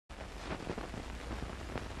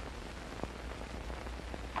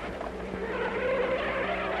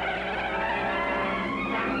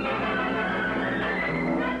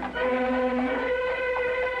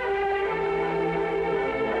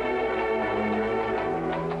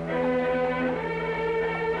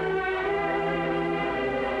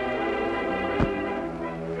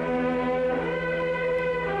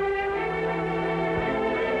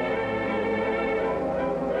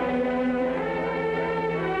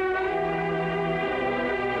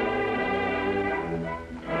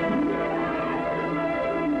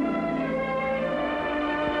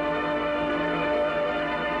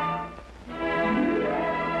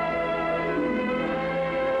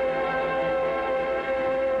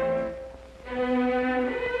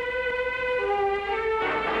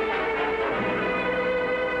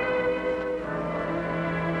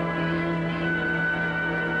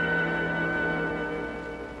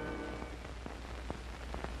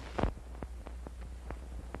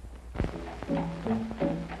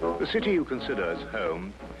The city you consider as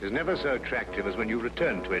home is never so attractive as when you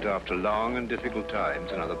return to it after long and difficult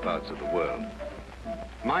times in other parts of the world.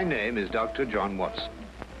 My name is Dr. John Watson.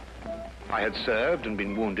 I had served and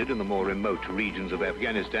been wounded in the more remote regions of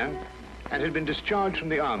Afghanistan and had been discharged from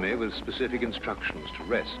the army with specific instructions to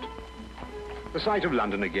rest. The sight of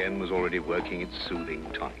London again was already working its soothing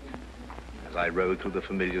tonic. As I rode through the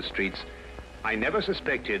familiar streets, I never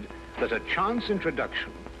suspected that a chance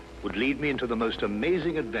introduction would lead me into the most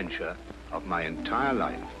amazing adventure of my entire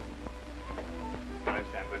life.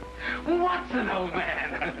 Watson, old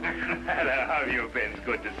man! Hello, how have you been? It's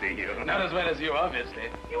good to see you. Not as well as you, obviously.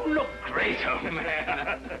 You look great, old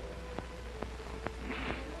man.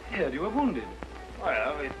 Heard you were wounded.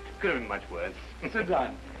 Well, it could have been much worse. Sit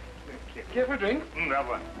down. Care for a drink? That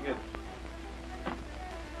one. Good.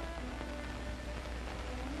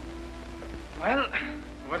 Well,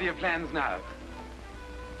 what are your plans now?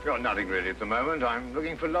 Well, nothing really at the moment. I'm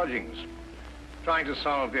looking for lodgings. Trying to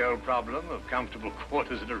solve the old problem of comfortable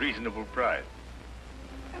quarters at a reasonable price.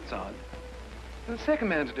 That's odd. There's the second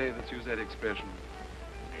man today that's used that expression.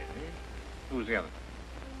 Really? Who's the other?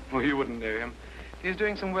 Well, you wouldn't know him. He's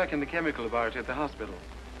doing some work in the chemical laboratory at the hospital.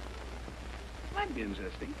 Might be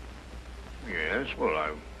interesting. Yes, well,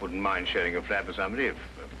 I wouldn't mind sharing a flat with somebody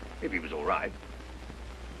if he was all right.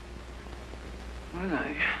 Well,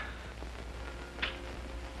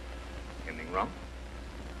 Anything wrong?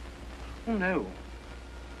 Oh, no.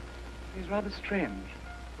 He's rather strange.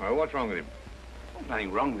 Well, what's wrong with him? Oh,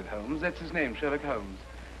 nothing wrong with Holmes. That's his name, Sherlock Holmes.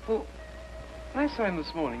 Well, when I saw him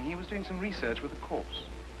this morning, he was doing some research with a corpse.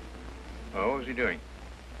 Oh, what was he doing?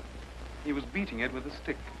 He was beating it with a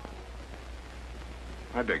stick.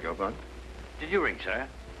 I beg your pardon? Did you ring, sir?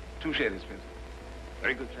 2 shillings, please.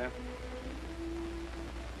 Very good, sir.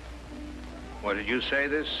 What did you say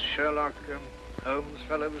this Sherlock Holmes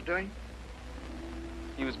fellow was doing?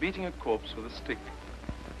 He was beating a corpse with a stick.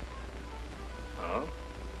 Oh?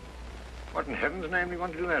 What in heaven's name do you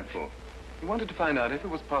want to do that for? He wanted to find out if it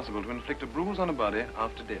was possible to inflict a bruise on a body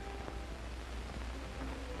after death.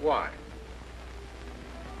 Why?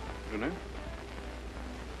 You know?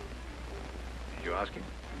 Did you ask him?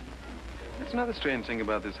 That's another strange thing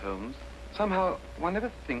about this Holmes. Somehow, one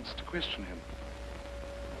never thinks to question him.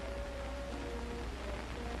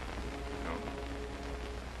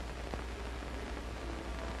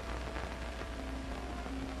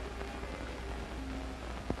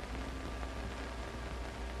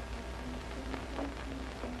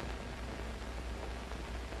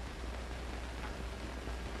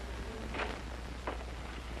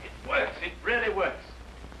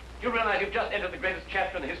 You've just entered the greatest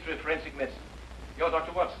chapter in the history of forensic medicine. You're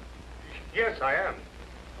Dr. Watson. Yes, I am.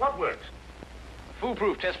 What works?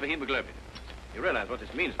 Foolproof test for hemoglobin. You realize what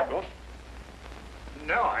this means, of course?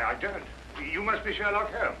 No, I don't. You must be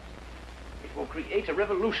Sherlock Holmes. It will create a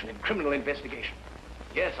revolution in criminal investigation.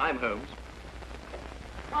 Yes, I'm Holmes.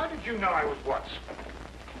 How did you know I was Watson?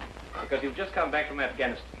 Because you've just come back from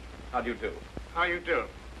Afghanistan. How do you do? How you do?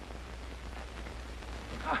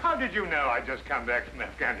 How did you know I'd just come back from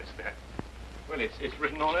Afghanistan? Well, it's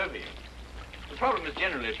written all over you. The problem has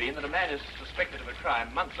generally been that a man is suspected of a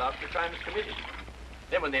crime months after the crime is committed.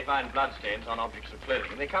 Then when they find bloodstains on objects of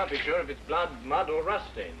clothing, they can't be sure if it's blood, mud, or rust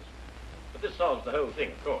stains. But this solves the whole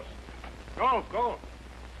thing, of course. Oh, of course.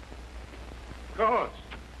 Of course.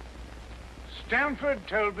 Stamford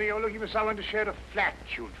told me you're looking for someone to share a flat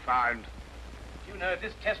you'd found. You know, if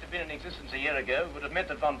this test had been in existence a year ago, it would have meant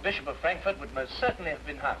that von Bishop of Frankfurt would most certainly have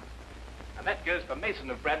been hung. And that goes for Mason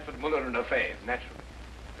of Bradford, Muller, and O'Fay,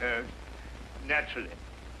 naturally. Naturally.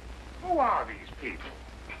 Who are these people?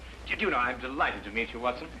 Did you know, I'm delighted to meet you,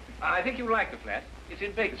 Watson. I think you'll like the flat. It's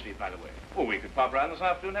in Baker Street, by the way. Oh, we could pop round this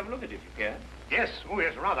afternoon and have a look at it if you care. Yes. Oh,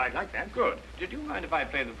 yes, rather. I'd like that. Good. Did you mind if I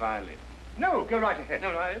play the violin? No, go right ahead.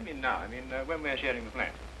 No, I don't mean now. I mean when we're sharing the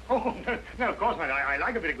flat. Oh, no, of course not. I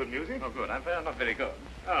like a bit of good music. Oh, good. I'm not very good.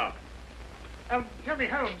 Oh. Tell me,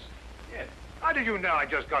 Holmes. Yes. How did you know I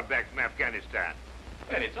just got back from Afghanistan?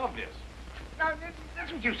 Well, it's obvious. Now,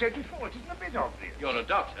 that's what you said before. It isn't a bit obvious. You're a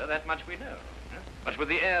doctor, that much we know. But with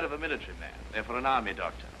the air of a military man, therefore an army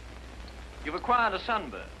doctor. You've acquired a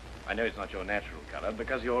sunburn. I know it's not your natural color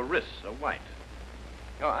because your wrists are white.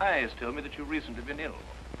 Your eyes tell me that you've recently been ill.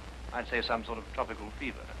 I'd say some sort of tropical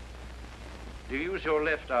fever. You use your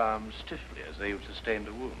left arm stiffly as though you'd sustained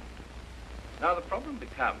a wound. Now the problem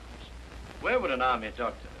becomes, where would an army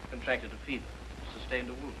doctor have contracted a fever, sustained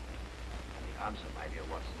a wound? And the answer, my dear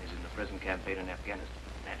Watson, is in the present campaign in Afghanistan,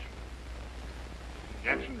 naturally.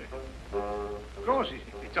 Naturally. Of course,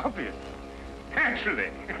 it's obvious. Naturally.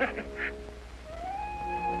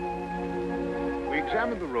 Weeks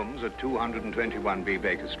examined the rooms at 221B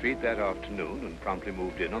Baker Street that afternoon and promptly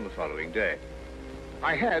moved in on the following day.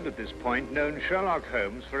 I had, at this point, known Sherlock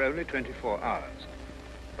Holmes for only 24 hours.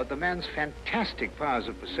 But the man's fantastic powers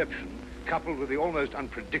of perception, coupled with the almost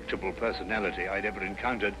unpredictable personality I'd ever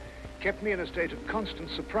encountered, kept me in a state of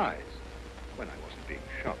constant surprise when I wasn't being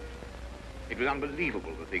shocked. It was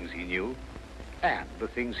unbelievable, the things he knew and the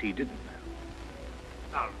things he didn't know.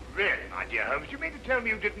 Now, really, my dear Holmes, you mean to tell me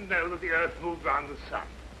you didn't know that the Earth moved around the sun?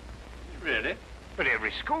 Really? But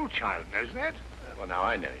every school child knows that. Well, now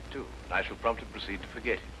I know it, too. And I shall promptly proceed to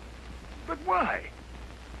forget it. But why?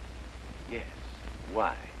 Yes.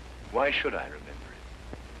 Why? Why should I remember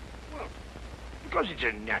it? Well, because it's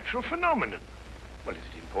a natural phenomenon. Well, is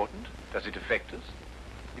it important? Does it affect us?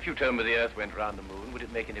 If you told me the Earth went round the moon, would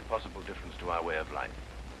it make any possible difference to our way of life?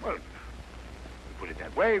 Well, to put it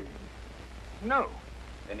that way, no.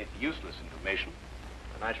 Then it's useless information,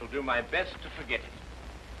 and I shall do my best to forget it.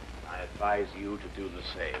 I advise you to do the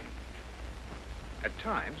same. At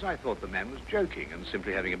times, I thought the man was joking and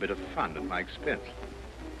simply having a bit of fun at my expense.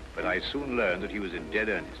 But I soon learned that he was in dead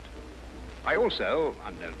earnest. I also,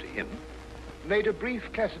 unknown to him, made a brief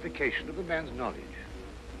classification of the man's knowledge.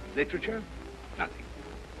 Literature? Nothing.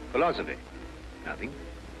 Philosophy? Nothing.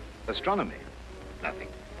 Astronomy? Nothing.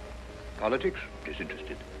 Politics?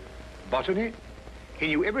 Disinterested. Botany? He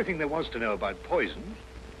knew everything there was to know about poisons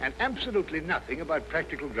and absolutely nothing about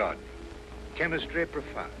practical gardening. Chemistry?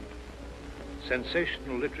 Profound.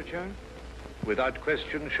 Sensational literature? Without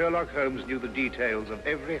question, Sherlock Holmes knew the details of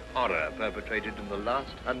every horror perpetrated in the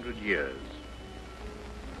last 100 years.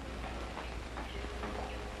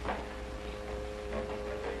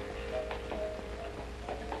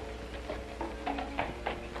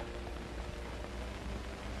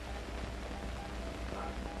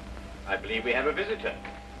 I believe we have a visitor.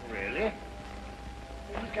 Really?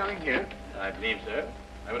 Who's coming here? I believe so.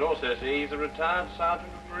 I would also say he's a retired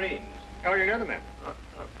sergeant of Marines. Oh, you know the man?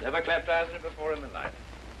 Never clapped eyes on him before in my life.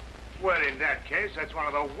 Well, in that case, that's one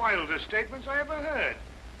of the wildest statements I ever heard.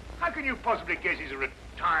 How can you possibly guess he's a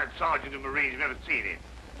retired sergeant of Marines? You've never seen him.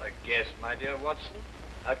 A guess, my dear Watson.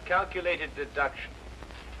 A calculated deduction.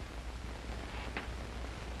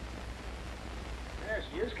 Yes,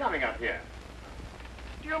 he is coming up here.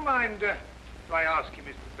 Do you mind if I ask you,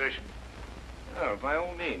 Mr. Bersham? Oh, by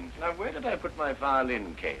all means. Now, where did I put my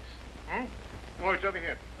violin case? Hmm? Oh, it's over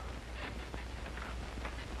here.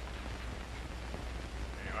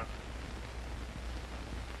 There you are.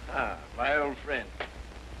 Ah, my old friend.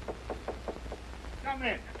 Come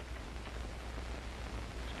in.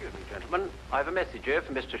 Excuse me, gentlemen. I have a message here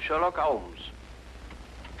from Mr. Sherlock Holmes.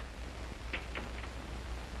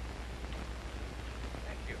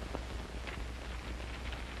 Thank you.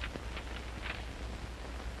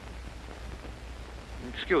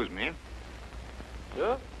 Excuse me.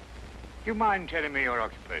 Sir? Do you mind telling me your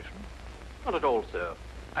occupation? Not at all, sir.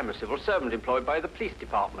 I'm a civil servant employed by the police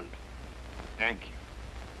department. Thank you.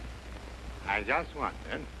 I just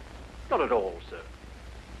wondered. Not at all, sir.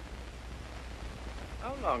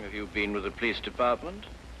 How long have you been with the police department?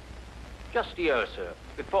 Just a year, sir.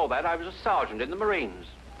 Before that, I was a sergeant in the Marines.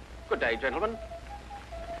 Good day, gentlemen.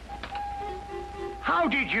 How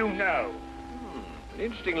did you know? An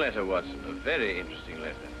interesting letter, Watson. A very interesting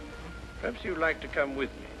letter. Perhaps you'd like to come with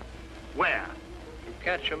me. Where? To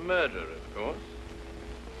catch a murderer, of course.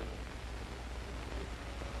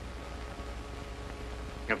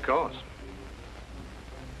 Of course.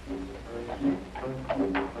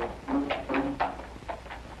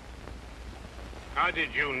 How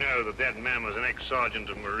did you know that that man was an ex-sergeant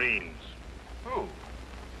of Marines? Who?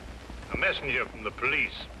 A messenger from the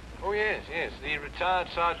police. Oh, yes, the retired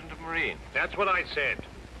sergeant of Marines. That's what I said.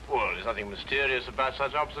 Well, there's nothing mysterious about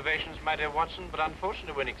such observations, my dear Watson, but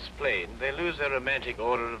unfortunately, when explained, they lose their romantic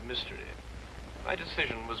order of mystery. My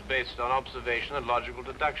decision was based on observation and logical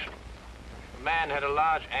deduction. The man had a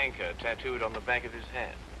large anchor tattooed on the back of his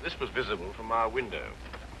hand. This was visible from our window.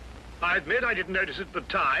 I admit I didn't notice it at the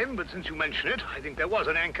time, but since you mention it, I think there was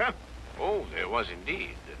an anchor. Oh, there was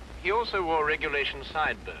indeed. He also wore regulation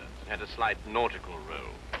sideburns and had a slight nautical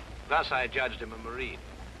roll. Thus, I judged him a Marine.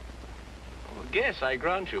 Oh, guess, I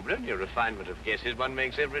grant you, but only a refinement of guesses one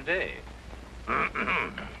makes every day.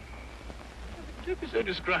 Don't be so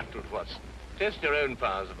disgruntled, Watson. Test your own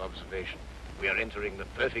powers of observation. We are entering the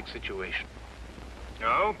perfect situation.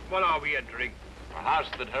 Oh, what are we entering? A house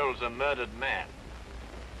that holds a murdered man.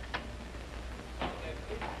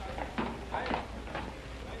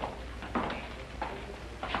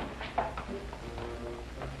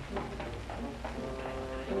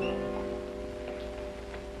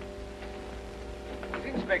 Is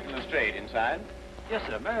Inspector Lestrade inside? Yes,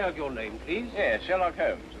 sir. May I have your name, please? Yes, Sherlock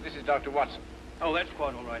Holmes. This is Dr. Watson. Oh, that's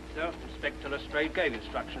quite all right, sir. Inspector Lestrade gave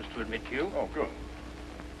instructions to admit you. Oh, good.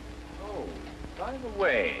 Oh, by the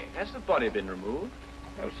way, has the body been removed?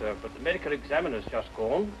 No, sir, but the medical examiner's just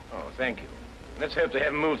gone. Oh, thank you. Let's hope they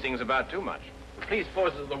haven't moved things about too much. The police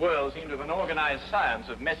forces of the world seem to have an organized science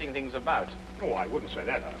of messing things about. Oh, I wouldn't say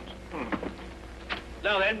that, Holmes.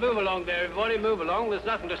 Now then, move along there, everybody. Move along. There's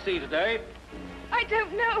nothing to see today. I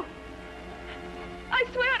don't know. I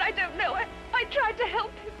swear I don't know. I tried to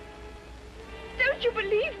help him. Don't you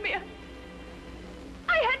believe me?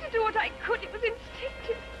 I had to do what I could. It was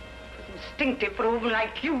instinctive. Instinctive for a woman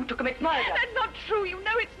like you to commit murder. That's not true. You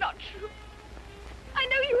know it's not true. I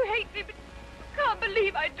know you hate me, but you can't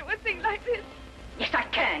believe I'd do a thing like this. Yes, I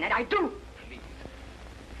can, and I do. Please.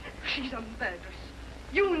 She's a murderess.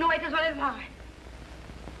 You know it as well as I.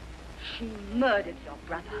 She murdered your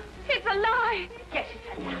brother. It's a lie. Yes,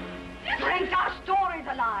 it's a lie. The entire story's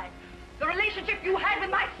a lie. The relationship you had with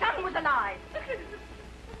my son was a lie.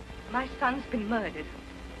 My son's been murdered.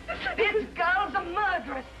 This girl's a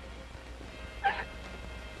murderess.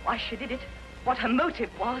 Why she did it, what her motive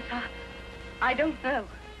was, I don't know.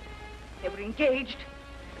 They were engaged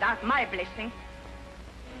without my blessing.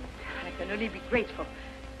 I can only be grateful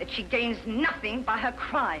that she gains nothing by her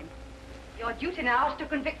crime. Your duty now is to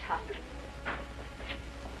convict her.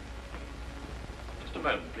 Just a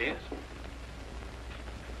moment, please.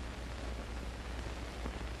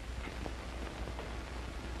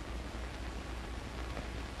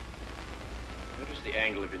 Notice the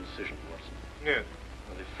angle of incision, Watson. Yes.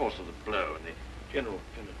 Well, the force of the blow and the general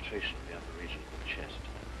penetration of the upper region of the chest.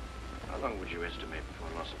 How long would you estimate before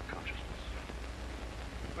loss of consciousness?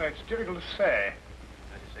 Well, it's difficult to say.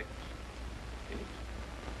 30 seconds. Minutes?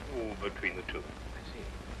 Oh, between the two. I see.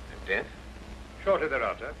 And death? Shortly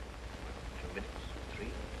thereafter. 2 minutes? 3?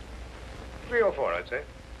 3 or 4, I'd say.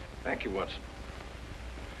 Thank you, Watson.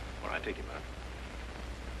 All right, take him out.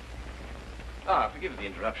 Ah, forgive the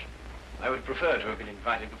interruption. I would prefer to have been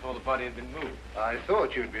invited before the body had been moved. I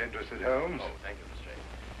thought you'd be interested, Holmes. Oh, thank you, Lestrade.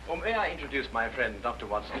 Well, may I introduce my friend, Dr.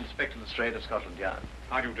 Watson, Inspector Lestrade of Scotland Yard?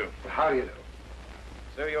 How do you do? How do you do?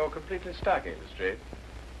 So you're completely stuck, eh, Lestrade?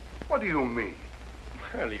 What do you mean?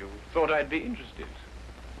 Well, you thought I'd be interested.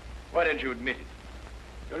 Why don't you admit it?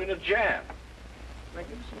 You're in a jam.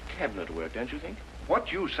 Magnificent cabinet work, don't you think?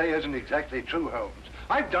 What you say isn't exactly true, Holmes.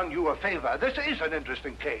 I've done you a favor. This is an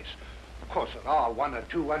interesting case. Of course, there are 1 or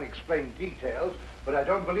 2 unexplained details, but I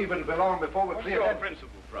don't believe it'll be long before we're What's clear. your principal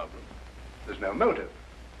problem? There's no motive.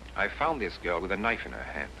 I found this girl with a knife in her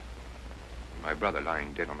hand. My brother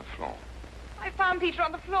lying dead on the floor. I found Peter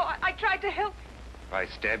on the floor. I tried to help him By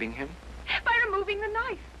stabbing him? by removing the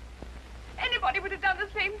knife. Anybody would have done the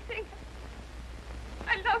same thing.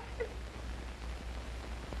 I love him.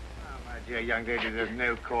 Oh, my dear young lady, there's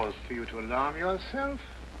no cause for you to alarm yourself.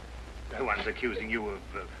 No one's accusing you of,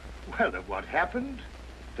 well, of what happened.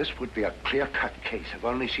 This would be a clear-cut case if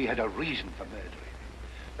only she had a reason for murdering him.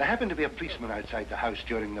 There happened to be a policeman outside the house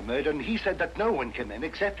during the murder, and he said that no one came in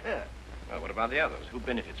except her. Well, what about the others? Who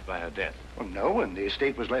benefits by her death? Well, no one. The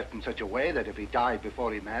estate was left in such a way that if he died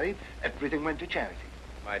before he married, everything went to charity.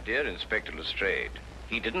 My dear Inspector Lestrade,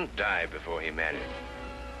 he didn't die before he married.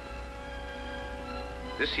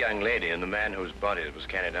 This young lady and the man whose body was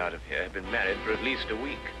carried out of here have been married for at least a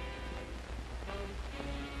week.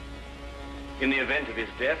 In the event of his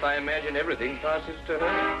death, I imagine everything passes to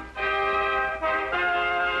her.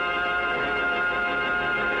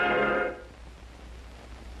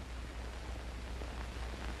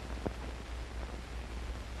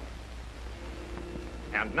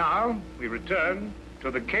 And now we return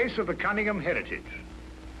to the case of the Cunningham heritage.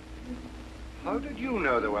 How did you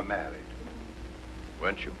know they were married?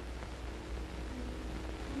 Weren't you?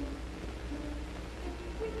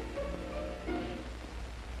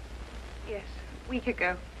 Yes, a week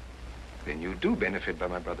ago. Then you do benefit by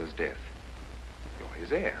my brother's death. You're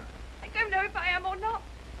his heir. I don't know if I am or not.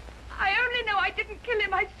 I only know I didn't kill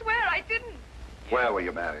him. I swear I didn't. Where were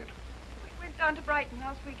you married? We went down to Brighton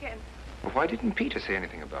last weekend. Well, why didn't Peter say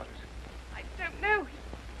anything about it? I don't know.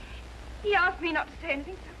 He asked me not to say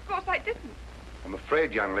anything, so of course I didn't. I'm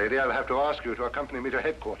afraid, young lady, I'll have to ask you to accompany me to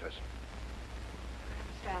headquarters.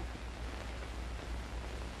 I understand.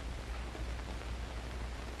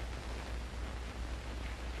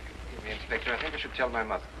 Excuse me, Inspector. I think I should tell my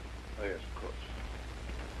mother. Oh, yes, of course.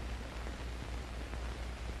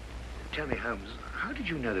 Tell me, Holmes, how did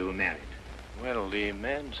you know they were married? Well, the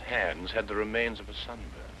man's hands had the remains of a sunburn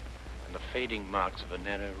and the fading marks of a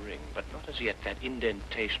narrow ring, but not as yet that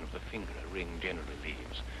indentation of the finger a ring generally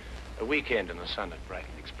leaves. A weekend in the sun at Brighton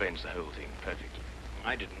explains the whole thing perfectly.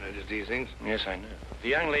 I didn't notice these things. Yes, I know. The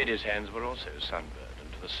young lady's hands were also sunburned,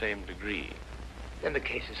 and to the same degree. Then the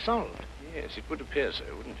case is solved. Yes, it would appear so,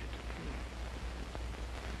 wouldn't it?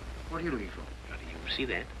 What are you looking for? How do you see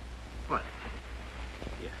that? What?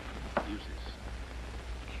 Here, use this.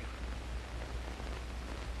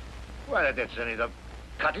 Why, that's only the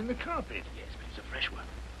cut in the carpet. Yes, but it's a fresh one.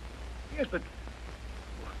 Yes, but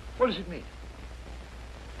what does it mean?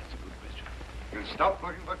 That's a good question. You'll stop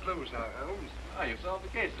looking for clues now, Holmes. Ah, you solved the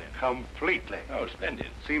case then. Completely. Oh, splendid.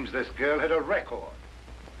 Seems this girl had a record.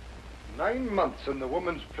 9 months in the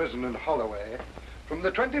woman's prison in Holloway, from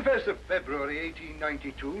the 21st of February,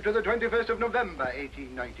 1892, to the 21st of November,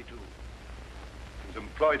 1892. She was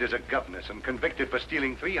employed as a governess and convicted for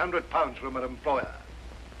stealing £300 from her employer.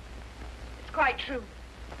 It's quite true.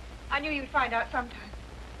 I knew you'd find out sometime.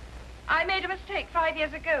 I made a mistake 5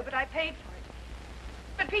 years ago, but I paid for it.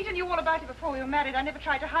 But Peter knew all about it before we were married. I never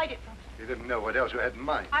tried to hide it from him. You didn't know what else you had in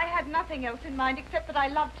mind. I had nothing else in mind except that I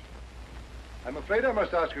loved him. I'm afraid I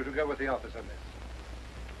must ask you to go with the office on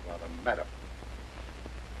this. Rather, madam.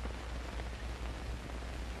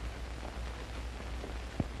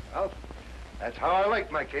 Well, that's how I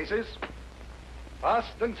like my cases.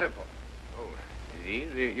 Fast and simple. Oh,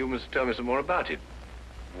 indeed. You must tell me some more about it.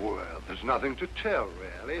 Well, there's nothing to tell,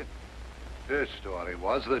 really. Her story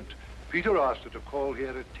was that Peter asked her to call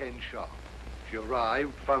here at 10 sharp. She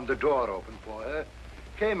arrived, found the door open for her,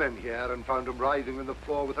 came in here and found him writhing on the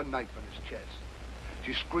floor with a knife in his chest.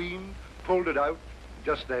 She screamed, pulled it out.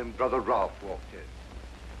 Just then, Brother Ralph walked in.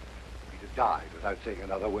 Peter died without saying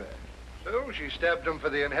another word. So she stabbed him for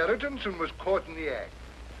the inheritance and was caught in the act.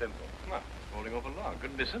 Simple. Well, falling off a log.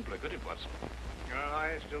 Couldn't be simpler, could it, Watson? Well,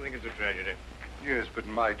 I still think it's a tragedy. Yes, but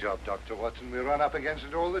in my job, Dr. Watson, we run up against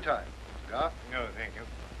it all the time. Cigar? No, thank you.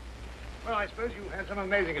 Well, I suppose you've had some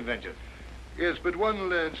amazing adventures. Yes, but one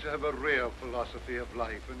learns to have a real philosophy of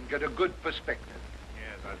life and get a good perspective.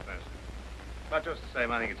 Yes, I suppose. But just the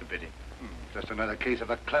same, I think it's a pity. Just another case of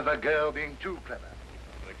a clever girl being too clever.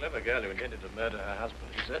 The clever girl who intended to murder her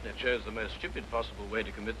husband, he certainly chose the most stupid possible way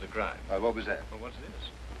to commit the crime. What was that? Well, what's this?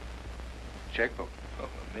 Checkbook. Oh,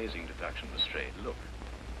 amazing deduction, Lestrade. Look.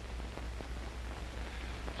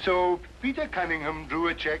 So Peter Cunningham drew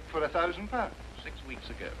a check for £1,000. 6 weeks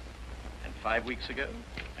ago, and 5 weeks ago,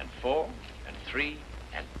 and 4, and 3,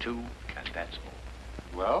 and 2, and that's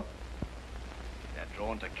all. Well? They're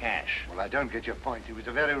drawn to cash. Well, I don't get your point. He was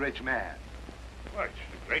a very rich man. Well, it's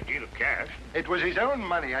a great deal of cash. It was his own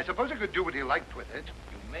money. I suppose he could do what he liked with it.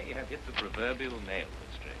 You may have hit the proverbial nail,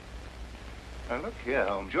 Lestrade. Now, look here,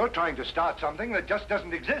 Holmes. You're trying to start something that just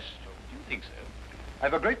doesn't exist. Oh, do you think so? I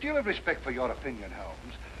have a great deal of respect for your opinion,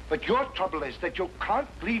 Holmes. But your trouble is that you can't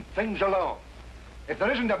leave things alone. If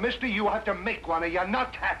there isn't a mystery, you have to make one, or you're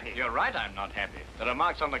not happy. You're right, I'm not happy. There are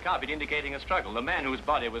marks on the carpet indicating a struggle. The man whose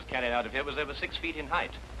body was carried out of here was over 6 feet in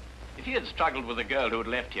height. If he had struggled with the girl who had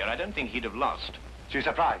left here, I don't think he'd have lost. She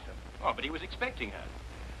surprised him. Oh, but he was expecting her.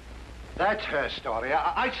 That's her story.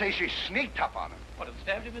 I'd say she sneaked up on him. What, had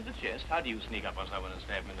stabbed him in the chest? How do you sneak up on someone and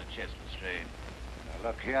stab him in the chest, Lestrade? Now,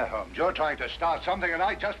 look here, Holmes. You're trying to start something, and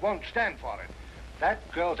I just won't stand for it.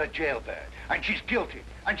 That girl's a jailbird, and she's guilty,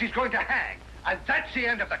 and she's going to hang. And that's the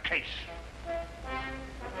end of the case.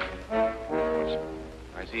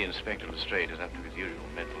 I see Inspector Lestrade is up to his usual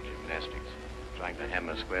mental gymnastics, trying to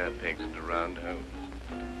hammer square pegs into round holes.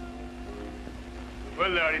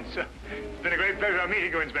 Well, Lord, it's been a great pleasure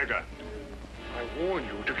meeting you, Inspector. I warn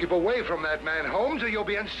you to keep away from that man, Holmes, or you'll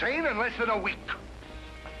be insane in less than a week.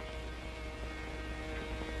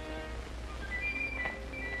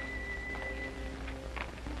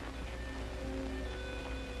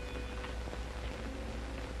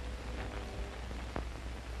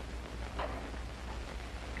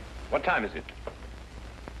 What time is it?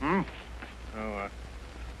 Oh,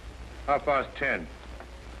 10:30.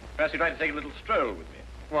 Perhaps you'd like to take a little stroll with me.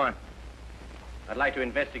 Why? I'd like to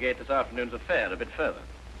investigate this afternoon's affair a bit further.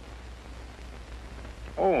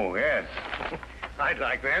 Oh, yes. I'd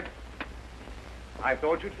like that. I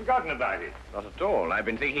thought you'd forgotten about it. Not at all. I've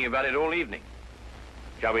been thinking about it all evening.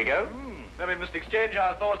 Shall we go? Then we must exchange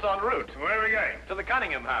our thoughts en route. Where are we going? To the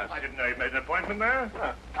Cunningham house. I didn't know you'd made an appointment there.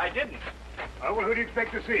 I didn't. Oh, well, who do you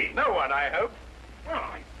expect to see? No one, I hope. Well,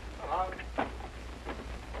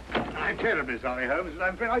 I'm terribly sorry, Holmes, but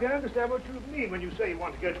I'm afraid I don't understand what you mean when you say you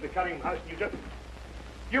want to go to the Cunningham house and you just...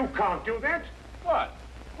 You can't do that. What?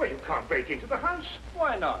 Well, you can't break into the house.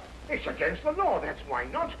 Why not? It's against the law, that's why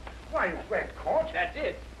not. Why, if we're caught... That's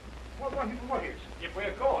it. What is? If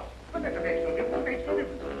we're caught. But that makes no difference. Makes no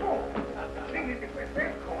difference at all. The thing is, if we're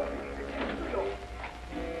caught, it's against the law.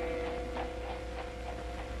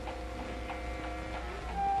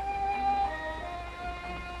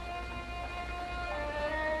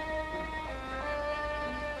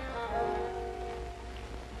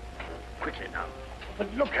 quickly now.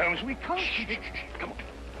 But look, Holmes, we can't... Come on.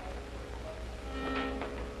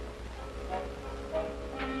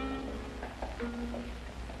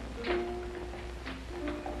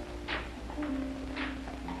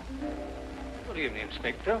 Good evening,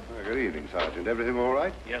 Inspector. Good evening, Sergeant. Everything all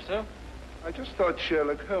right? Yes, sir. I just thought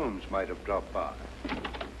Sherlock Holmes might have dropped by.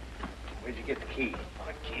 Where'd you get the key?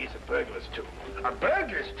 The key's a burglar's too. A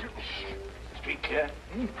burglar's too? Street clear?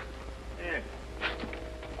 Yeah.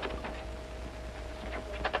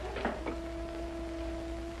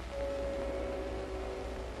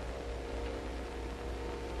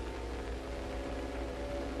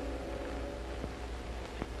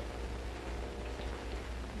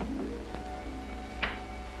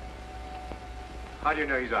 How do you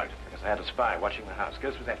know he's out? Because I had a spy watching the house.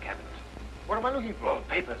 Go through that cabinet. What am I looking for? Oh,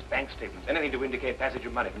 papers, bank statements, anything to indicate passage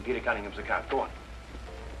of money from Peter Cunningham's account. Go on.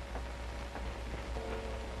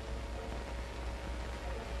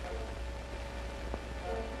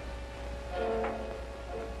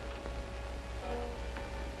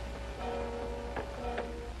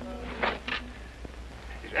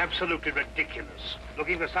 It's absolutely ridiculous.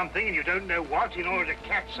 Looking for something and you don't know what in order to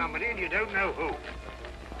catch somebody and you don't know who.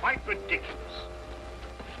 Quite ridiculous.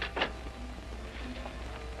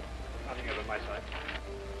 Nothing over my side.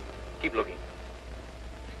 Keep looking.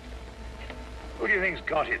 Who do you think's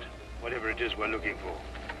got it? Whatever it is we're looking for.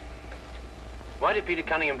 Why did Peter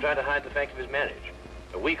Cunningham try to hide the fact of his marriage?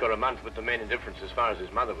 A week or a month would remain indifference as far as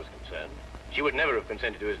his mother was concerned. She would never have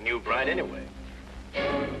consented to his new bride anyway.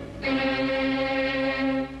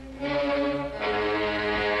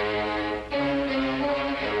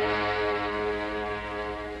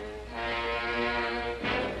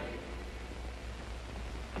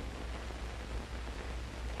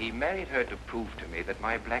 He married her to prove to me that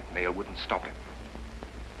my blackmail wouldn't stop him.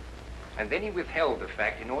 And then he withheld the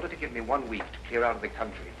fact in order to give me 1 week to clear out of the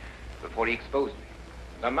country before he exposed me.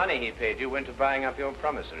 The money he paid you went to buying up your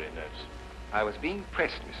promissory notes. I was being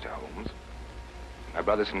pressed, Mr. Holmes. My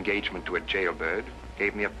brother's engagement to a jailbird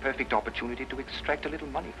gave me a perfect opportunity to extract a little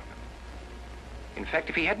money from him. In fact,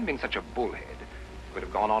 if he hadn't been such a bullhead, it would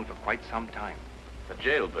have gone on for quite some time. The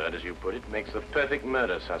jailbird, as you put it, makes the perfect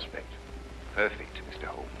murder suspect. Perfect, Mr.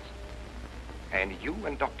 Holmes. And you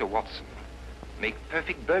and Dr. Watson make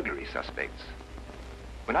perfect burglary suspects.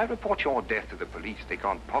 When I report your death to the police, they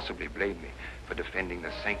can't possibly blame me for defending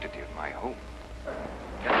the sanctity of my home.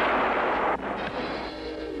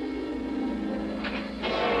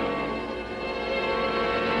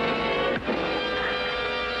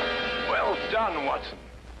 Well done, Watson.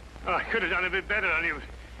 Oh, I could have done a bit better, only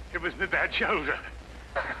it was my bad shoulder.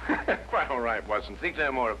 Quite all right, Watson. Think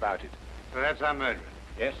no more about it. So that's our murderer.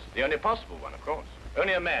 Yes, the only possible one, of course.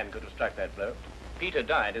 Only a man could have struck that blow. Peter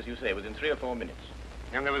died, as you say, within 3 or 4 minutes.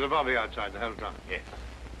 And there was a bobby outside the whole time. Yes.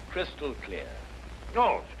 Crystal clear.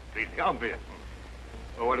 No, it's completely obvious.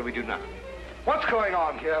 Well, what do we do now? What's going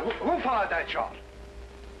on here? Who fired that shot?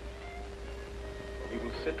 We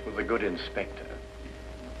will sit with the good inspector,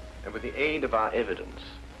 and with the aid of our evidence,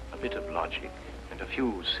 a bit of logic, and a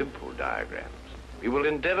few simple diagrams, we will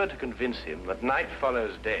endeavor to convince him that night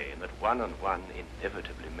follows day and that 1 and 1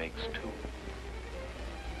 inevitably makes 2.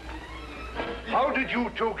 How did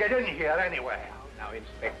you two get in here anyway? Now,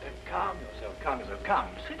 Inspector, calm yourself, calm yourself. Come,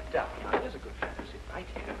 sit down. Now, there's a good fellow. Sit right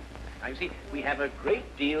here. Now, you see, we have a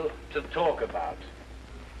great deal to talk about.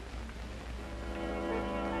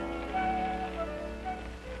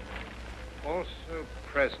 Also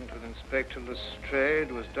present with Inspector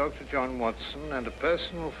Lestrade was Dr. John Watson and a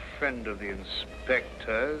personal friend of the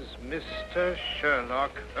inspector's, Mr.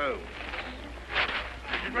 Sherlock Holmes.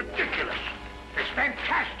 This is ridiculous. It's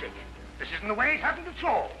fantastic. This isn't the way it happened at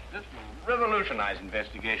all. This will revolutionize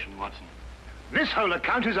investigation, Watson. This whole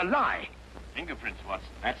account is a lie. Fingerprints, Watson.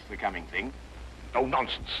 That's the coming thing. Oh,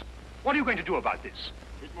 nonsense. What are you going to do about this?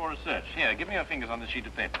 A bit more research. Here, give me your fingers on this sheet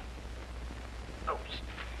of paper. Oh,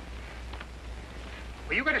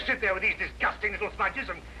 were you going to sit there with these disgusting little smudges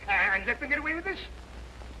and let them get away with this?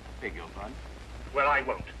 Beg your pardon? Well, I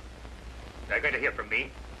won't. They're going to hear from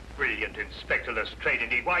me. Brilliant Inspector Lestrade,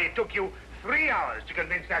 indeed. Why, it took you 3 hours to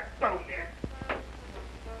convince that bonehead.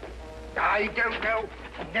 I don't know.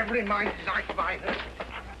 Never in mind his life I heard. I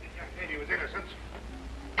said he was innocent.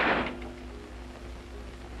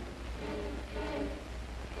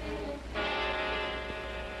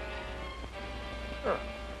 Oh.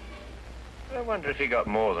 I wonder if he got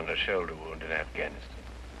more than a shoulder wound in Afghanistan.